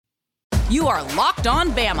You are Locked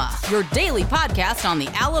On Bama, your daily podcast on the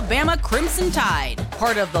Alabama Crimson Tide.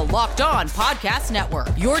 Part of the Locked On Podcast Network,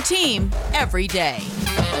 your team every day.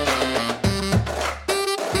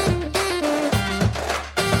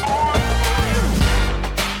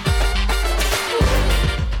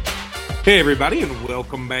 Hey, everybody, and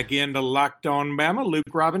welcome back into Locked On Bama. Luke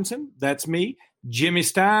Robinson, that's me. Jimmy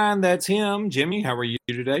Stein, that's him. Jimmy, how are you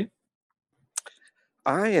today?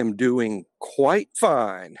 I am doing quite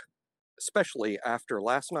fine, especially after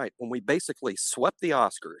last night when we basically swept the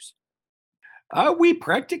Oscars. We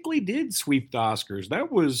practically did sweep the Oscars.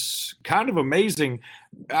 That was kind of amazing.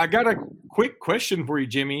 I got a quick question for you,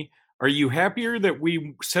 Jimmy. Are you happier that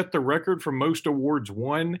we set the record for most awards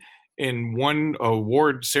won in one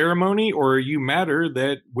award ceremony, or are you madder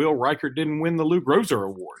that Will Reichard didn't win the Lou Groza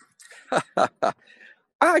Award? I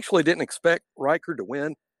actually didn't expect Reichard to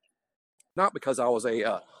win, not because I was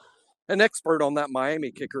an expert on that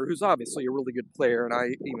Miami kicker, who's obviously a really good player, and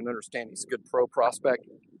I even understand he's a good pro prospect.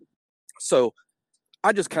 So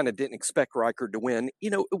I just kind of didn't expect Reichard to win. You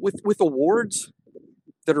know, with awards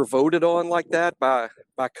that are voted on like that by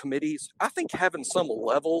committees, I think having some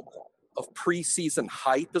level of preseason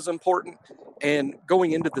hype is important. And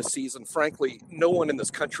going into the season, frankly, no one in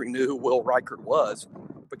this country knew who Will Reichard was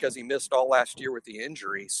because he missed all last year with the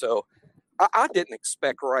injury. So I didn't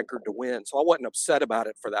expect Reichard to win, so I wasn't upset about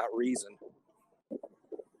it for that reason.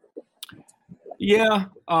 Yeah,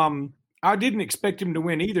 I didn't expect him to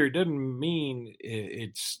win either. It doesn't mean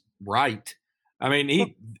it's right. I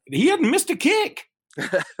mean, he hadn't missed a kick.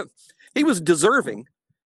 He was deserving,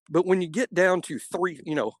 but when you get down to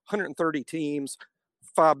 130 teams,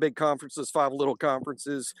 5 big conferences, 5 little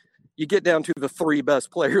conferences, you get down to the 3 best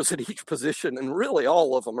players at each position, and really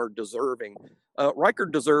all of them are deserving.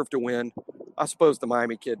 Reichard deserved to win. I suppose the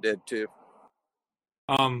Miami kid did too.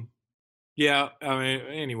 Yeah. I mean,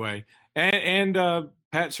 anyway, and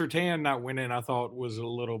Pat Surtain not winning, I thought was a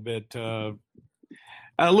little bit iffy.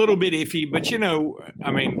 But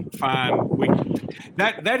I mean, fine.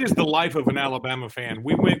 That is the life of an Alabama fan.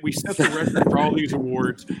 We set the record for all these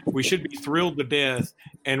awards. We should be thrilled to death,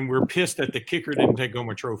 and we're pissed that the kicker didn't take home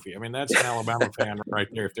a trophy. I mean, that's an Alabama fan right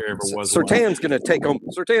there, if there ever was one. Surtain's going to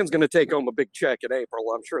take home a big check in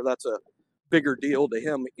April. I'm sure that's a bigger deal to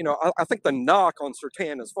him. I think the knock on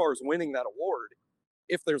Surtain as far as winning that award,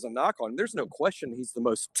 if there's a knock on him, there's no question he's the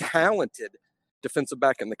most talented defensive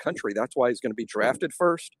back in the country. That's why he's going to be drafted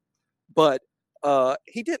first. But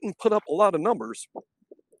he didn't put up a lot of numbers.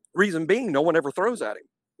 Reason being, no one ever throws at him.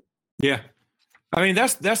 Yeah. I mean,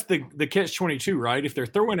 that's the catch-22, right? If they're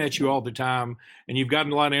throwing at you all the time and you've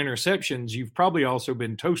gotten a lot of interceptions, you've probably also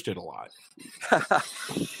been toasted a lot.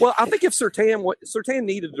 Well, I think if Surtain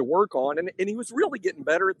needed to work on, and he was really getting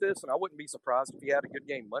better at this, and I wouldn't be surprised if he had a good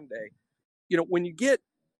game Monday. When you get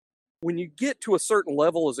to a certain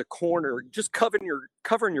level as a corner, just covering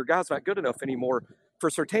your guys not good enough anymore. For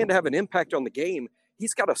Surtain to have an impact on the game,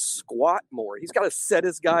 he's got to squat more. He's got to set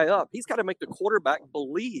his guy up. He's got to make the quarterback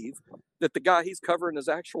believe that the guy he's covering is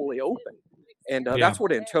actually open. And that's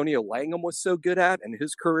what Antonio Langham was so good at in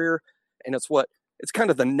his career. And it's kind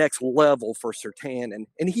of the next level for Surtain.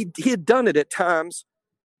 And he had done it at times.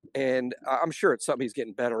 And I'm sure it's something he's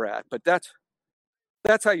getting better at. But that's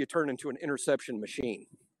how you turn into an interception machine.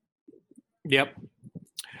 Yep.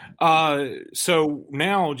 So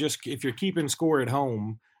now, just if you're keeping score at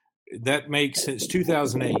home, that makes since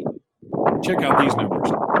 2008. Check out these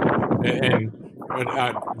numbers. And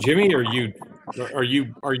Jimmy, were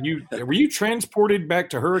you transported back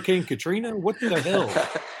to Hurricane Katrina? What the hell?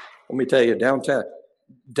 Let me tell you,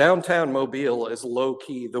 downtown Mobile is low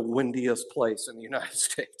key the windiest place in the United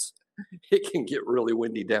States. It can get really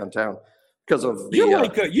windy downtown because of the. You're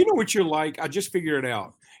like you know what you're like. I just figured it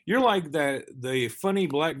out. You're like the funny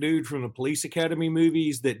black dude from the Police Academy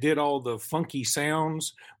movies that did all the funky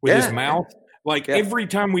sounds with his mouth. Like every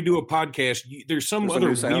time we do a podcast, there's some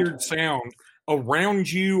other weird sound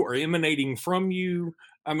around you or emanating from you.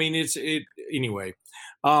 I mean, anyway.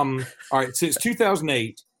 All right. Since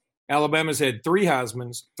 2008, Alabama's had 3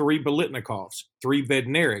 Heismans, 3 Biletnikovs, 3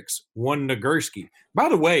 Bednariks, 1 Nagurski. By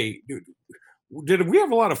the way, did we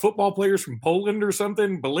have a lot of football players from Poland or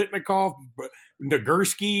something? Biletnikov,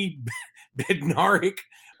 Nagurski, Bednarik.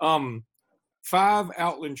 5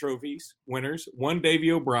 Outland Trophies winners, 1 Davy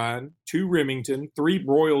O'Brien, 2 Remington, 3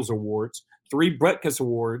 Broyles Awards, 3 Butkus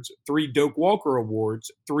Awards, 3 Doak Walker Awards,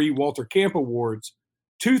 3 Walter Camp Awards,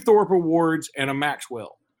 2 Thorpe Awards, and a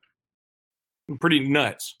Maxwell. Pretty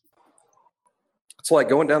nuts. It's like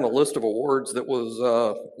going down the list of awards that was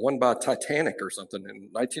won by Titanic or something in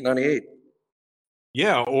 1998.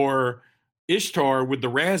 Yeah, or Ishtar with the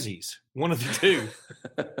Razzies, one of the two.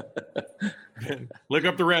 Look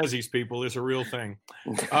up the Razzies, people. It's a real thing.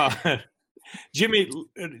 Jimmy,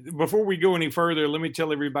 before we go any further, let me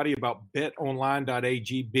tell everybody about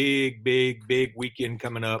betonline.ag. Big weekend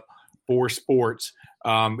coming up for sports.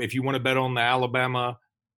 If you want to bet on the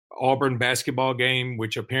Alabama-Auburn basketball game,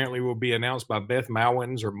 which apparently will be announced by Beth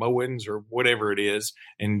Mowins or whatever it is,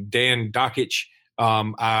 and Dan Dockich,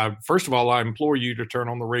 first of all, I implore you to turn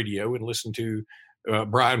on the radio and listen to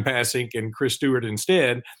Brian Passink and Chris Stewart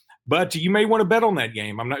instead. But you may want to bet on that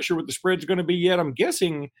game. I'm not sure what the spread's going to be yet. I'm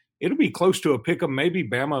guessing it'll be close to a pick 'em, maybe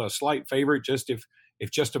Bama a slight favorite just if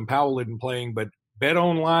Justin Powell isn't playing. But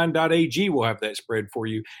betonline.ag will have that spread for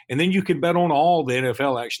you. And then you can bet on all the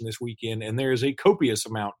NFL action this weekend. And there's a copious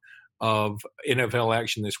amount of NFL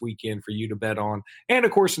action this weekend for you to bet on. And,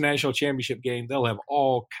 of course, the national championship game, they'll have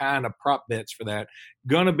all kind of prop bets for that.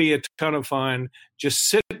 Going to be a ton of fun. Just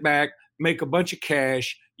sit back, make a bunch of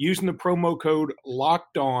cash. Using the promo code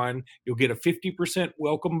Locked On, you'll get a 50%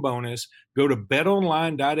 welcome bonus. Go to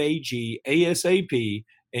betonline.ag ASAP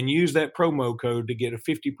and use that promo code to get a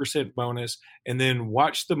 50% bonus, and then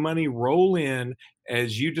watch the money roll in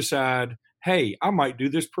as you decide, hey, I might do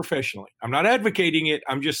this professionally. I'm not advocating it.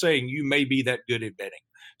 I'm just saying you may be that good at betting.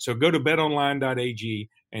 So go to betonline.ag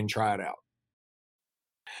and try it out.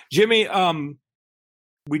 Jimmy,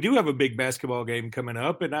 we do have a big basketball game coming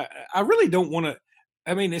up, and I really don't want to.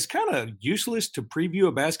 I mean, it's kind of useless to preview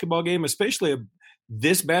a basketball game, especially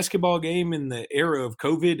this basketball game in the era of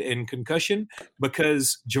COVID and concussion,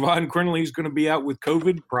 because Javon Quinley is going to be out with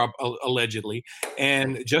COVID, allegedly,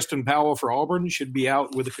 and Justin Powell for Auburn should be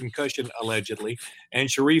out with a concussion, allegedly, and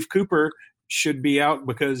Sharif Cooper should be out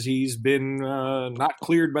because he's been not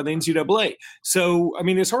cleared by the NCAA. So, I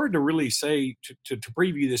mean, it's hard to really say to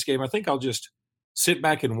preview this game. I think I'll just sit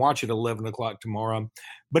back and watch it at 11 o'clock tomorrow.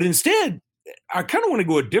 But instead, I kind of want to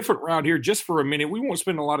go a different route here just for a minute. We won't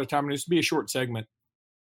spend a lot of time on this. It'll be a short segment.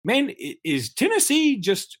 Man, is Tennessee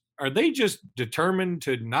are they just determined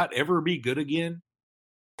to not ever be good again?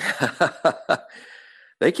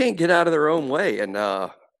 They can't get out of their own way. And,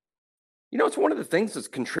 it's one of the things that's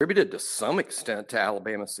contributed to some extent to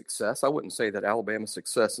Alabama's success. I wouldn't say that Alabama's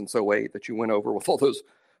success in 2008 that you went over with all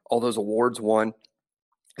those awards won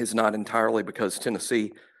is not entirely because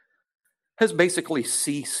Tennessee has basically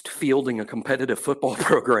ceased fielding a competitive football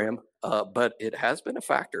program, but it has been a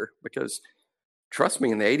factor because, trust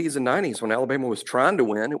me, in the 80s and 90s when Alabama was trying to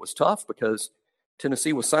win, it was tough because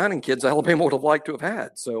Tennessee was signing kids Alabama would have liked to have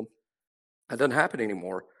had. So that doesn't happen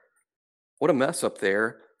anymore. What a mess up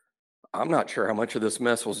there. I'm not sure how much of this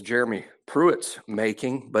mess was Jeremy Pruitt's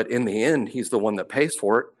making, but in the end, he's the one that pays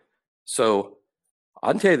for it. So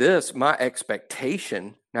I'll tell you this, my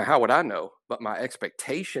expectation, now how would I know? But my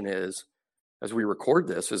expectation is, as we record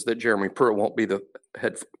this, is that Jeremy Pruitt won't be the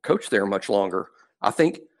head coach there much longer. I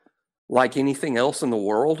think, like anything else in the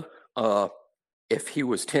world, if he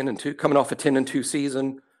was 10-2, coming off a 10-2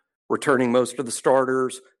 season, returning most of the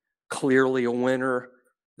starters, clearly a winner,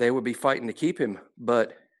 they would be fighting to keep him.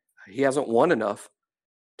 But he hasn't won enough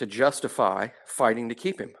to justify fighting to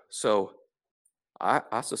keep him. So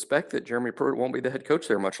I suspect that Jeremy Pruitt won't be the head coach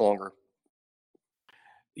there much longer.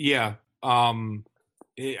 Yeah.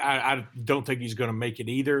 I don't think he's going to make it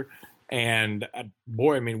either. And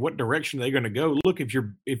boy, I mean, what direction are they going to go? Look, if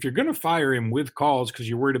you're going to fire him with cause because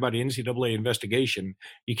you're worried about the NCAA investigation,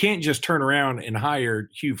 you can't just turn around and hire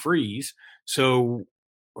Hugh Freeze. So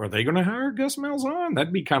are they going to hire Gus Malzahn?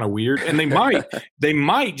 That'd be kind of weird. And they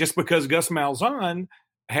might just because Gus Malzahn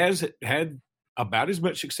has had about as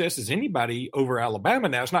much success as anybody over Alabama.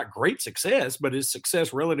 Now, it's not great success, but it's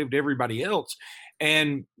success relative to everybody else.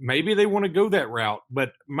 And maybe they want to go that route.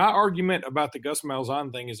 But my argument about the Gus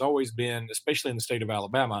Malzahn thing has always been, especially in the state of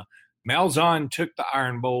Alabama, Malzahn took the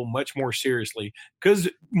Iron Bowl much more seriously because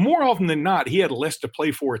more often than not, he had less to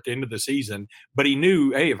play for at the end of the season. But he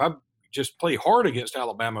knew, hey, if I just play hard against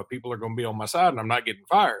Alabama, people are going to be on my side and I'm not getting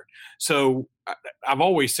fired. So I've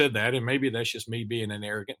always said that, and maybe that's just me being an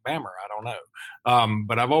arrogant Bammer. I don't know.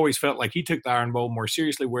 But I've always felt like he took the Iron Bowl more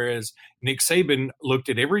seriously, whereas Nick Saban looked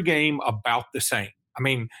at every game about the same. I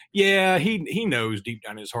mean, yeah, he knows deep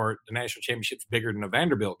down in his heart the national championship's bigger than the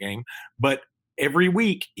Vanderbilt game, but every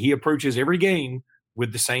week he approaches every game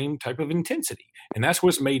with the same type of intensity. And that's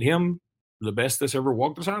what's made him the best that's ever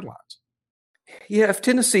walked the sidelines. Yeah, if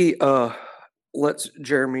Tennessee lets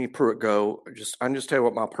Jeremy Pruitt go, I'm just telling you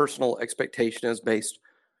what my personal expectation is, based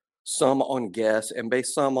some on guess and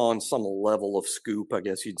based some on some level of scoop, I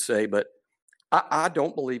guess you'd say. But I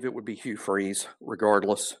don't believe it would be Hugh Freeze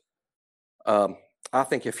regardless. I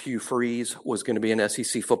think if Hugh Freeze was going to be an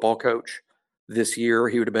SEC football coach this year,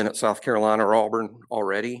 he would have been at South Carolina or Auburn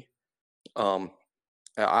already.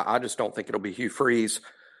 I just don't think it'll be Hugh Freeze.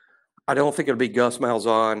 I don't think it'll be Gus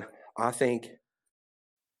Malzahn. I think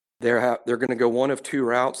they're going to go one of two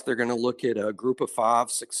routes. They're going to look at a group of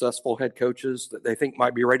 5 successful head coaches that they think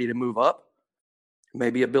might be ready to move up.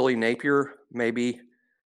 Maybe a Billy Napier, maybe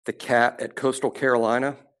the cat at Coastal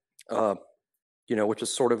Carolina, which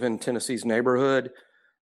is sort of in Tennessee's neighborhood.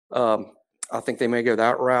 I think they may go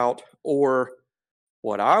that route. Or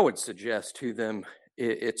what I would suggest to them,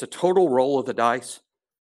 it's a total roll of the dice,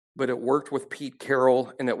 but it worked with Pete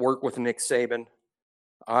Carroll and it worked with Nick Saban.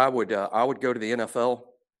 I would go to the NFL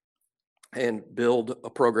and build a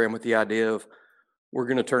program with the idea of we're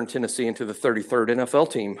going to turn Tennessee into the 33rd NFL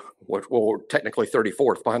team, which we're technically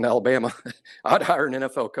 34th behind Alabama. I'd hire an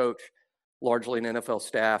NFL coach, largely an NFL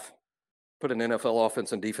staff, put an NFL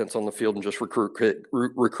offense and defense on the field, and just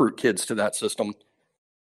recruit kids to that system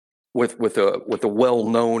with a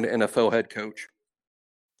well-known NFL head coach.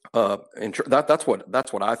 And that's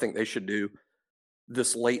what I think they should do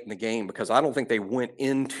this late in the game, because I don't think they went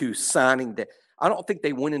into signing day. I don't think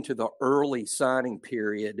they went into the early signing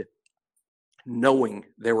period knowing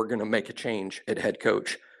they were going to make a change at head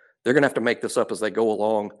coach. They're going to have to make this up as they go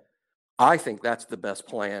along. I think that's the best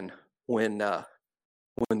plan when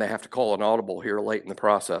they have to call an audible here late in the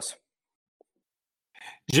process.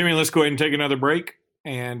 Jimmy, let's go ahead and take another break,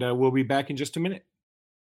 and we'll be back in just a minute.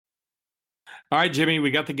 All right, Jimmy,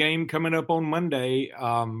 we got the game coming up on Monday.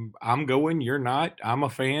 I'm going. You're not. I'm a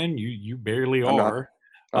fan. You barely are.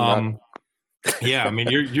 I'm not. Yeah, I mean,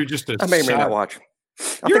 you're just a. I may not watch.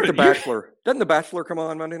 I think The Bachelor. Doesn't The Bachelor come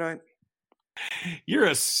on Monday night? You're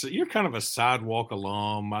kind of a sidewalk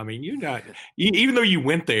alum. I mean, you're not. Even though you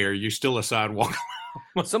went there, you're still a sidewalk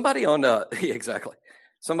alum. Somebody on exactly.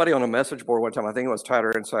 Somebody on a message board one time, I think it was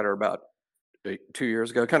Tighter Insider, about 2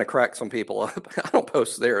 years ago, kind of cracked some people up. I don't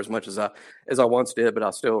post there as much as I once did, but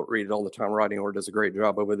I still read it all the time. Writing Order does a great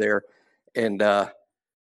job over there. And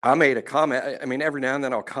I made a comment. I mean, every now and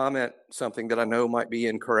then I'll comment something that I know might be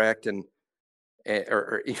incorrect,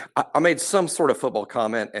 or I made some sort of football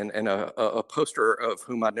comment, and a poster of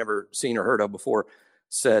whom I'd never seen or heard of before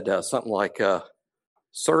said something like,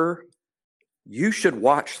 "Sir, you should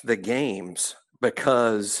watch the games,"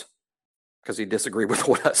 because he disagreed with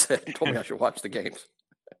what I said and told me I should watch the games.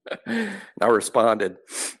 And I responded,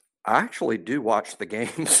 "I actually do watch the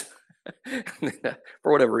games."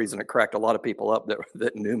 For whatever reason, it cracked a lot of people up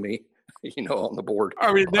that knew me, on the board.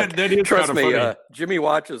 I mean, that is trust kind of me, funny. Jimmy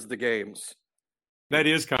watches the games. That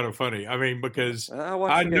is kind of funny. I mean, because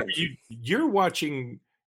I know you're watching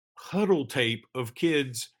huddle tape of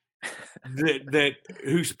kids that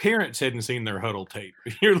whose parents hadn't seen their huddle tape.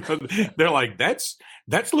 They're like, that's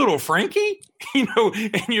little Frankie, and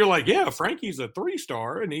you're like, yeah, Frankie's a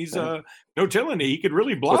 3-star, and he's no telling you, he could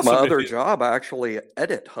really blossom. With my other job, I actually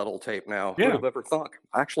edit huddle tape now. Yeah. Who would have ever thought?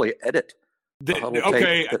 I actually edit the huddle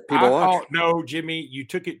okay, tape that people watch. No, Jimmy, you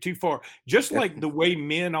took it too far. Just like the way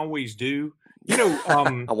men always do.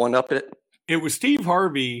 I one-upped it. It was Steve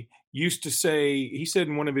Harvey used to say, he said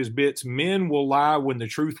in one of his bits, men will lie when the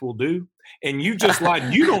truth will do. And you just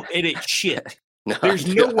lied. You don't edit shit. No, There's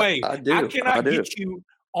no way. I do. I cannot get you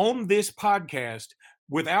on this podcast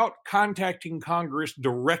without contacting Congress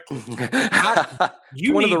directly.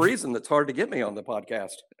 One of the reasons it's hard to get me on the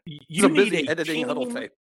podcast. You need busy editing huddle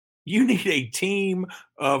tape. You need a team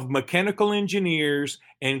of mechanical engineers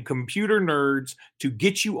and computer nerds to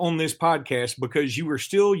get you on this podcast, because you are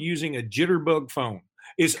still using a jitterbug phone.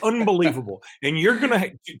 It's unbelievable. And you're going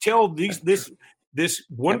to tell this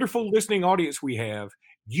wonderful listening audience we have,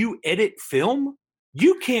 you edit film?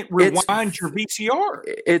 You can't rewind your VCR.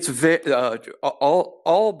 It's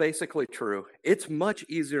all basically true. It's much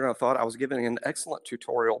easier than I thought. I was given an excellent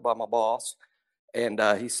tutorial by my boss, and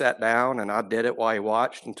he sat down and I did it while he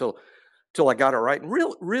watched until I got it right. And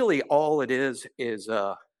really all it is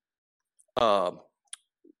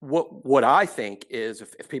what I think is,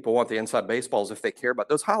 if people want the inside baseballs, if they care about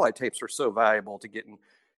those highlight tapes, are so valuable to getting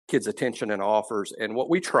kids' attention and offers. And what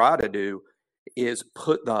we try to do is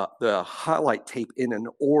put the highlight tape in an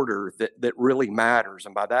order that really matters.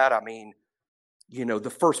 And by that, I mean,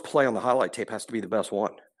 the first play on the highlight tape has to be the best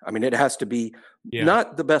one. I mean, it has to be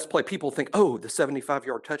not the best play. People think, oh, the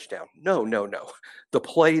 75-yard touchdown. No. The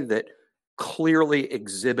play that clearly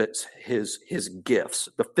exhibits his gifts,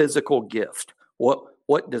 the physical gift.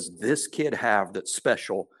 What does this kid have that's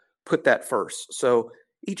special? Put that first. So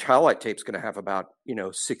each highlight tape is going to have about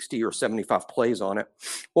 60 or 75 plays on it.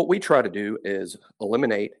 What we try to do is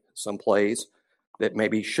eliminate some plays that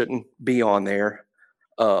maybe shouldn't be on there.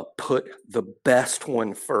 Put the best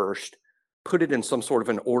one first. Put it in some sort of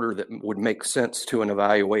an order that would make sense to an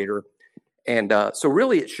evaluator. And so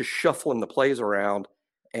really it's just shuffling the plays around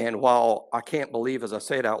And while I can't believe, as I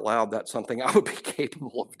say it out loud, that's something I would be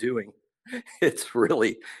capable of doing, it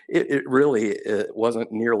really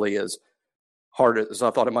wasn't nearly as hard as I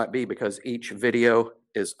thought it might be, because each video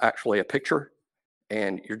is actually a picture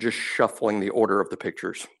and you're just shuffling the order of the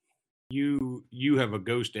pictures. You have a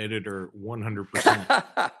ghost editor 100%.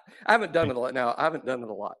 I haven't done it a lot now. I haven't done it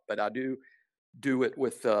a lot, but I do it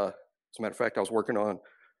with, as a matter of fact, I was working on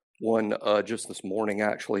one just this morning,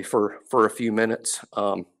 actually, for a few minutes.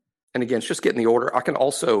 And again, it's just getting the order. I can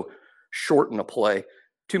also shorten a play.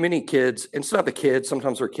 Too many kids, instead of the kids,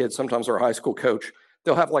 sometimes they're kids, sometimes they're a high school coach.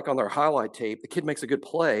 They'll have, like, on their highlight tape, the kid makes a good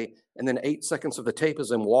play, and then 8 seconds of the tape is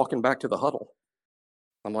them walking back to the huddle.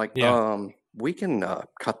 I'm like, we can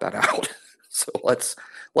cut that out. So let's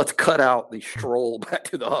cut out the stroll back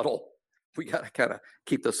to the huddle. We got to kind of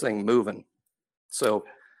keep this thing moving. So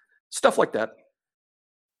stuff like that.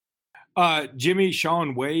 Jimmy,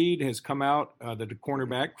 Shaun Wade has come out, the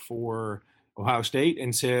cornerback for Ohio State,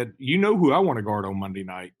 and said, you know who I want to guard on Monday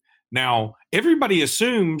night. Now, everybody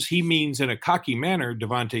assumes he means in a cocky manner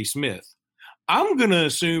DeVonta Smith. I'm going to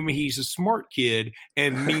assume he's a smart kid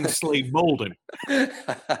and means Slade Bolden.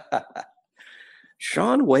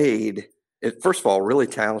 Shaun Wade, first of all, really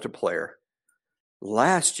talented player.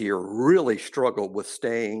 Last year really struggled with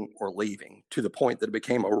staying or leaving, to the point that it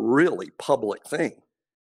became a really public thing.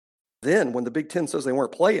 Then when the Big Ten says they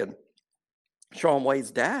weren't playing, Shaun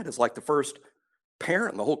Wade's dad is like the first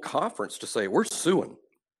parent in the whole conference to say, we're suing.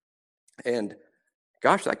 And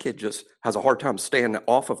gosh, that kid just has a hard time staying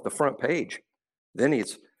off of the front page. Then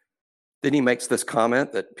he makes this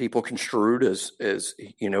comment that people construed as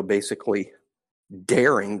basically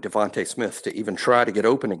daring DeVonta Smith to even try to get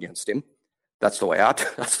open against him. That's the way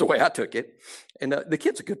I took it. And the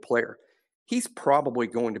kid's a good player. He's probably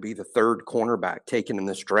going to be the third cornerback taken in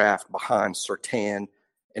this draft behind Surtain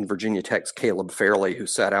and Virginia Tech's Caleb Fairley, who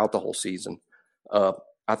sat out the whole season.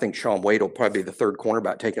 I think Shaun Wade will probably be the third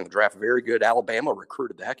cornerback taken in the draft. Very good. Alabama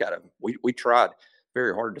recruited the heck out of him. We tried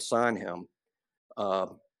very hard to sign him.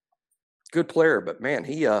 Good player, but man,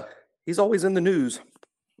 he's always in the news.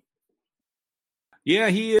 Yeah,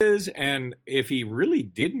 he is. And if he really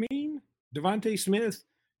did mean DeVonta Smith,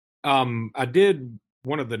 I did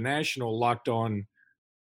one of the national Locked On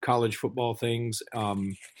college football things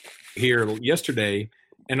here yesterday,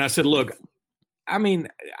 and I said, look, I mean,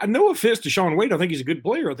 no offense to Shaun Wade, I think he's a good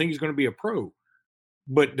player. I think he's going to be a pro.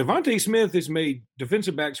 But DeVonta Smith has made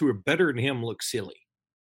defensive backs who are better than him look silly.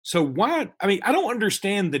 So why? I mean, I don't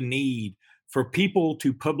understand the need for people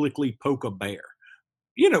to publicly poke a bear.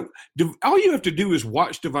 All you have to do is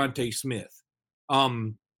watch DeVonta Smith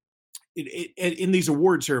in these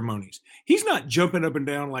award ceremonies. He's not jumping up and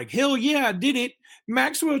down like, hell yeah, I did it.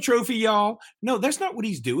 Maxwell Trophy, y'all. No, that's not what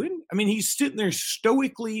he's doing. I mean, he's sitting there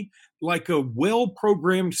stoically like a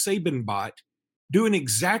well-programmed Saban bot, doing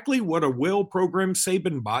exactly what a well-programmed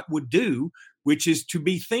Saban bot would do, which is to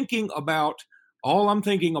be thinking about, all I'm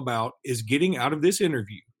thinking about is getting out of this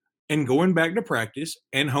interview and going back to practice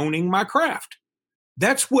and honing my craft.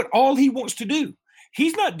 That's what all he wants to do.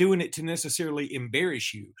 He's not doing it to necessarily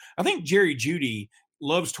embarrass you. I think Jerry Jeudy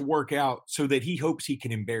loves to work out so that he hopes he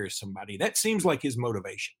can embarrass somebody. That seems like his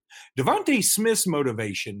motivation. DeVonta Smith's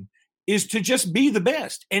motivation is to just be the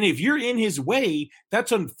best. And if you're in his way,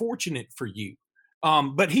 that's unfortunate for you.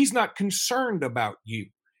 But he's not concerned about you.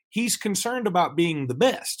 He's concerned about being the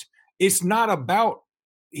best. He's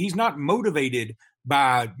not motivated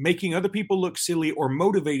by making other people look silly or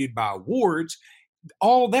motivated by awards.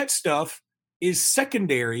 All that stuff is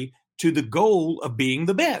secondary to the goal of being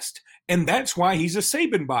the best. And that's why he's a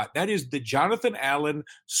Saban bot. That is the Jonathan Allen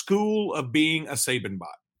school of being a Saban bot.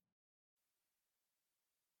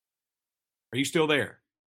 Are you still there?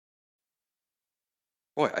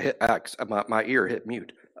 Boy, my ear hit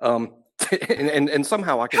mute. And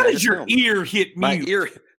somehow I can. How did your ear hit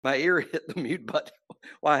mute? My ear hit the mute button.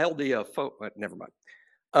 Well, I held the phone. Never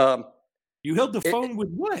mind. You held the phone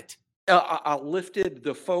with what? I lifted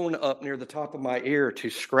the phone up near the top of my ear to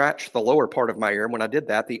scratch the lower part of my ear. And when I did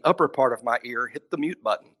that, the upper part of my ear hit the mute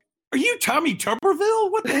button. Are you Tommy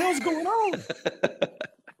Tuberville? What the hell's going on?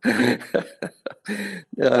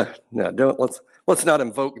 No, let's not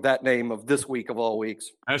invoke that name of this week of all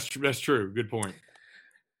weeks. That's true. Good point.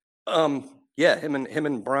 Yeah, him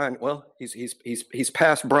and Brian. Well, he's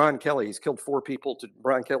past Brian Kelly. He's killed 4 people. To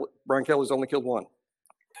Brian Kelly. Brian Kelly's only killed 1.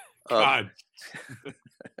 God.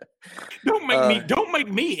 Don't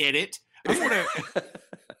make me edit. I want to.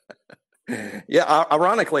 Yeah,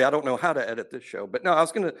 ironically, I don't know how to edit this show, but no, I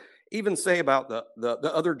was going to even say about the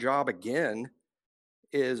other job again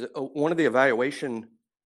is one of the evaluation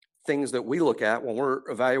things that we look at when we're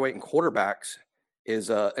evaluating quarterbacks is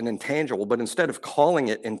an intangible, but instead of calling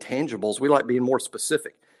it intangibles, we like being more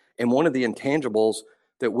specific. And one of the intangibles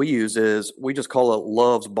that we use is we just call it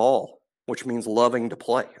loves ball, which means loving to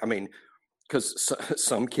play. I mean, because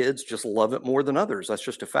some kids just love it more than others. That's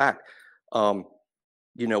just a fact.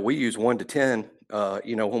 We use 1 to 10,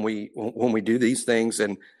 when we do these things.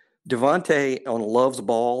 And Devontae on loves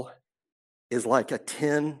ball is like a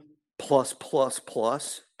 10 plus.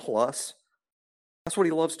 That's what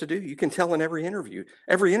he loves to do. You can tell in every interview.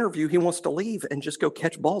 Every interview, he wants to leave and just go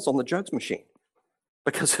catch balls on the jugs machine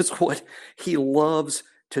because it's what he loves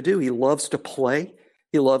to do. He loves to play.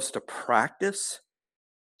 He loves to practice.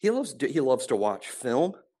 He loves to watch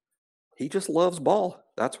film. He just loves ball.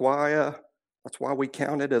 That's why we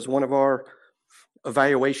count it as one of our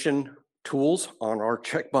evaluation tools on our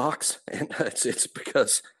checkbox, and it's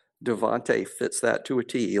because Devontae fits that to a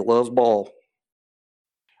T. He loves ball.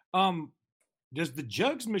 Does the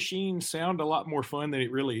jugs machine sound a lot more fun than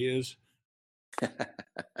it really is?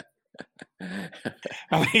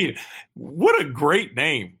 I mean, what a great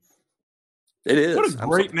name. It is. What a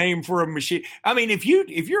great name for a machine. I mean, if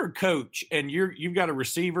you're a coach and you've got a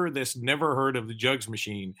receiver that's never heard of the jugs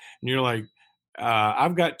machine, and you're like,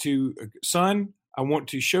 son, I want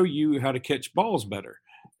to show you how to catch balls better.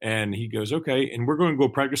 And he goes, okay, and we're going to go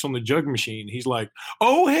practice on the jug machine. He's like,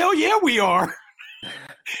 oh, hell yeah, we are.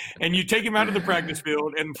 And you take him out of the practice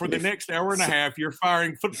field, and for the next hour and a half, you're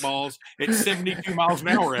firing footballs at 72 miles an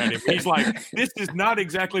hour at him. He's like, this is not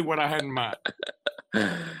exactly what I had in mind.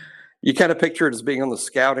 You kind of picture it as being on the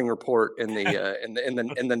scouting report in the in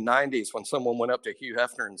the 90s when someone went up to Hugh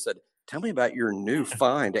Hefner and said, tell me about your new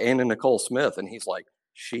find, Anna Nicole Smith. And he's like,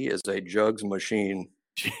 she is a jugs machine.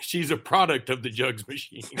 She's a product of the jugs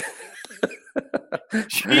machine.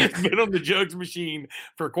 She has been on the jugs machine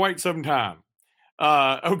for quite some time.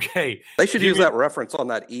 Okay. They should use that reference on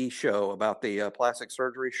that show about the plastic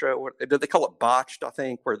surgery show. Did they call it Botched, I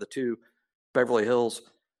think, where the two Beverly Hills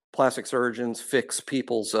plastic surgeons fix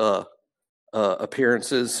people's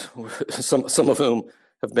appearances, some of whom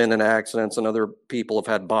have been in accidents and other people have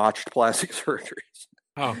had botched plastic surgeries.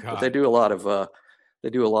 Oh, God. But they do a lot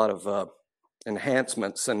of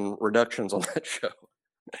enhancements and reductions on that show.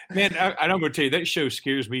 Man, I'm going to tell you, that show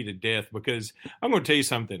scares me to death because I'm going to tell you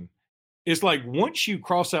something. It's like once you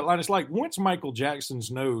cross that line, it's like once Michael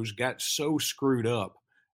Jackson's nose got so screwed up,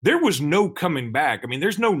 there was no coming back. I mean,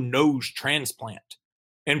 there's no nose transplant.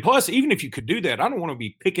 And plus, even if you could do that, I don't want to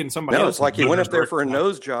be picking somebody else. No, it's like he went up there for a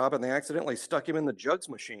nose job and they accidentally stuck him in the jugs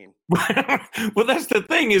machine. Well, that's the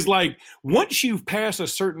thing is like once you pass a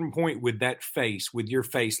certain point with that face, with your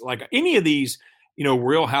face, like any of these,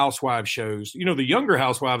 Real Housewives shows, the younger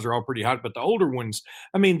housewives are all pretty hot, but the older ones,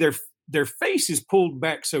 I mean, their face is pulled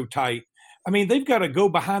back so tight. I mean, they've got to go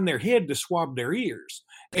behind their head to swab their ears.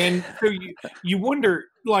 And so you wonder,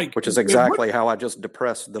 like... Which is exactly how I just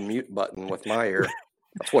depressed the mute button with my ear.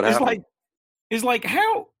 That's what happened. It's like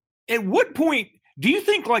how, at what point do you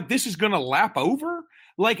think like this is going to lap over?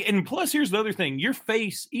 Like, and plus here's the other thing, your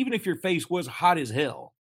face, even if your face was hot as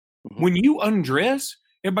hell, when you undress,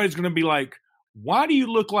 everybody's going to be like, why do you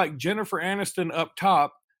look like Jennifer Aniston up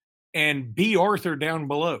top and B. Arthur down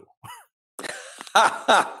below?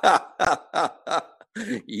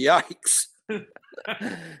 Yikes.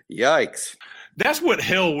 Yikes. That's what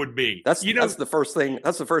hell would be. That's the first thing.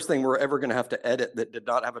 That's the first thing we're ever going to have to edit that did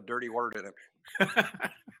not have a dirty word in it.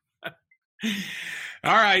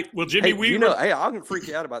 All right. Well, Jimmy, hey, I'm going to freak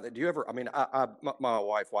you out about that. Do you ever? I mean, my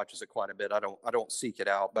wife watches it quite a bit. I don't seek it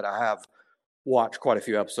out, but I have watched quite a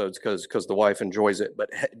few episodes because the wife enjoys it. But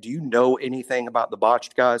do you know anything about the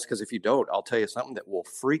Botched guys? Because if you don't, I'll tell you something that will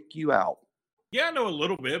freak you out. Yeah, I know a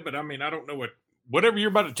little bit, but I mean, I don't know whatever you're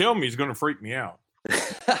about to tell me is going to freak me out.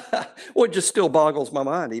 Well, it just still boggles my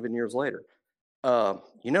mind even years later.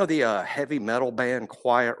 The heavy metal band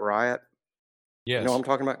Quiet Riot? Yes. You know what I'm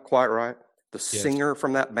talking about? Quiet Riot? The singer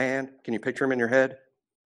from that band. Can you picture him in your head?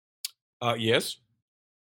 Yes.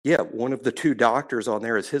 Yeah, one of the two doctors on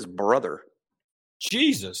there is his brother.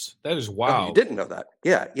 Jesus, that is wild. Oh, you didn't know that?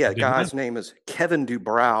 Yeah. The guy's name is Kevin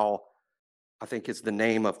DuBrow. I think is the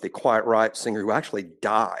name of the Quiet Riot singer who actually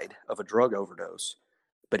died of a drug overdose.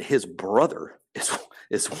 But his brother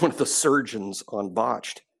is one of the surgeons on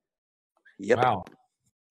Botched. Yep. Wow.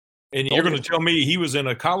 And you're going to tell me he was in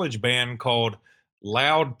a college band called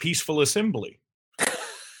Loud Peaceful Assembly.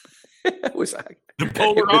 It was the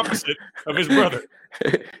polar opposite of his brother.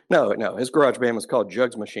 No. His garage band was called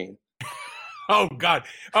Jugs Machine. Oh God!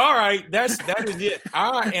 All right, that is it.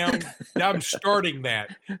 I'm starting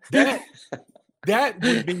that. That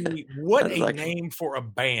would be what a name for a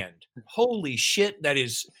band. Holy shit!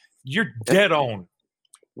 You're dead on.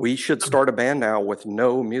 We should start a band now with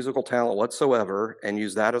no musical talent whatsoever and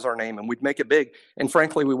use that as our name, and we'd make it big. And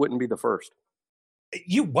frankly, we wouldn't be the first.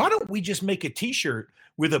 Why don't we just make a T-shirt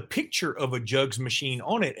with a picture of a jugs machine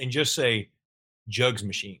on it and just say jugs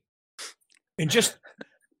machine? And just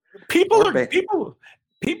people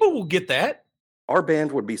will get that. Our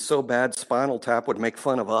band would be so bad, Spinal Tap would make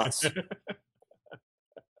fun of us.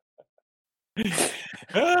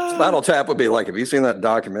 Spinal Tap would be like, have you seen that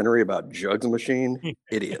documentary about Jugs Machine?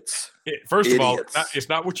 Idiots. First of all, it's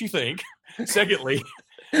not what you think. Secondly,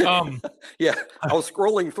 yeah, I was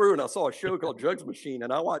scrolling through and I saw a show called Jugs Machine,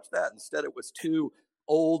 and I watched that. Instead, it was two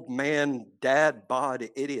old man dad bod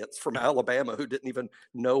idiots from Alabama who didn't even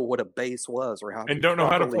know what a bass was or how and don't know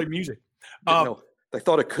how to play music. They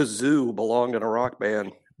thought a kazoo belonged in a rock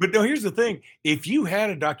band. But no, here's the thing: if you had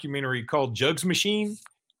a documentary called Jugs Machine,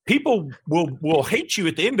 people will hate you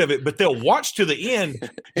at the end of it, but they'll watch to the end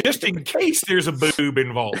just in case there's a boob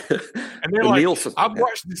involved. And they're like, I've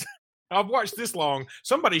watched this long.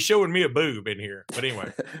 Somebody's showing me a boob in here. But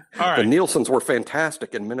anyway, all right. The Nielsen's were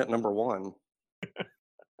fantastic in minute number 1.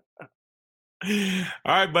 All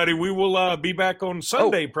right, buddy. We will be back on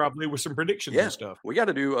Sunday probably with some predictions and stuff. We got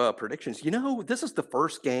to do predictions. This is the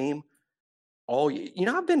first game.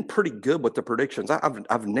 I've been pretty good with the predictions.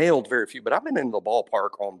 I've nailed very few, but I've been in the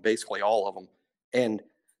ballpark on basically all of them. And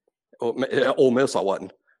Ole Miss, I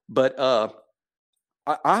wasn't. But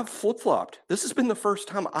I've flip-flopped. This has been the first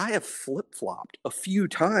time I have flip-flopped a few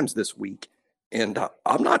times this week. And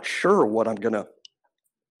I'm not sure what I'm going to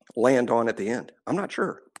land on at the end. I'm not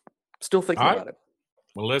sure. Still thinking about it.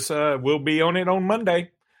 Well, we'll be on it on Monday.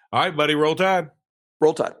 All right, buddy. Roll Tide.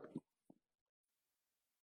 Roll Tide.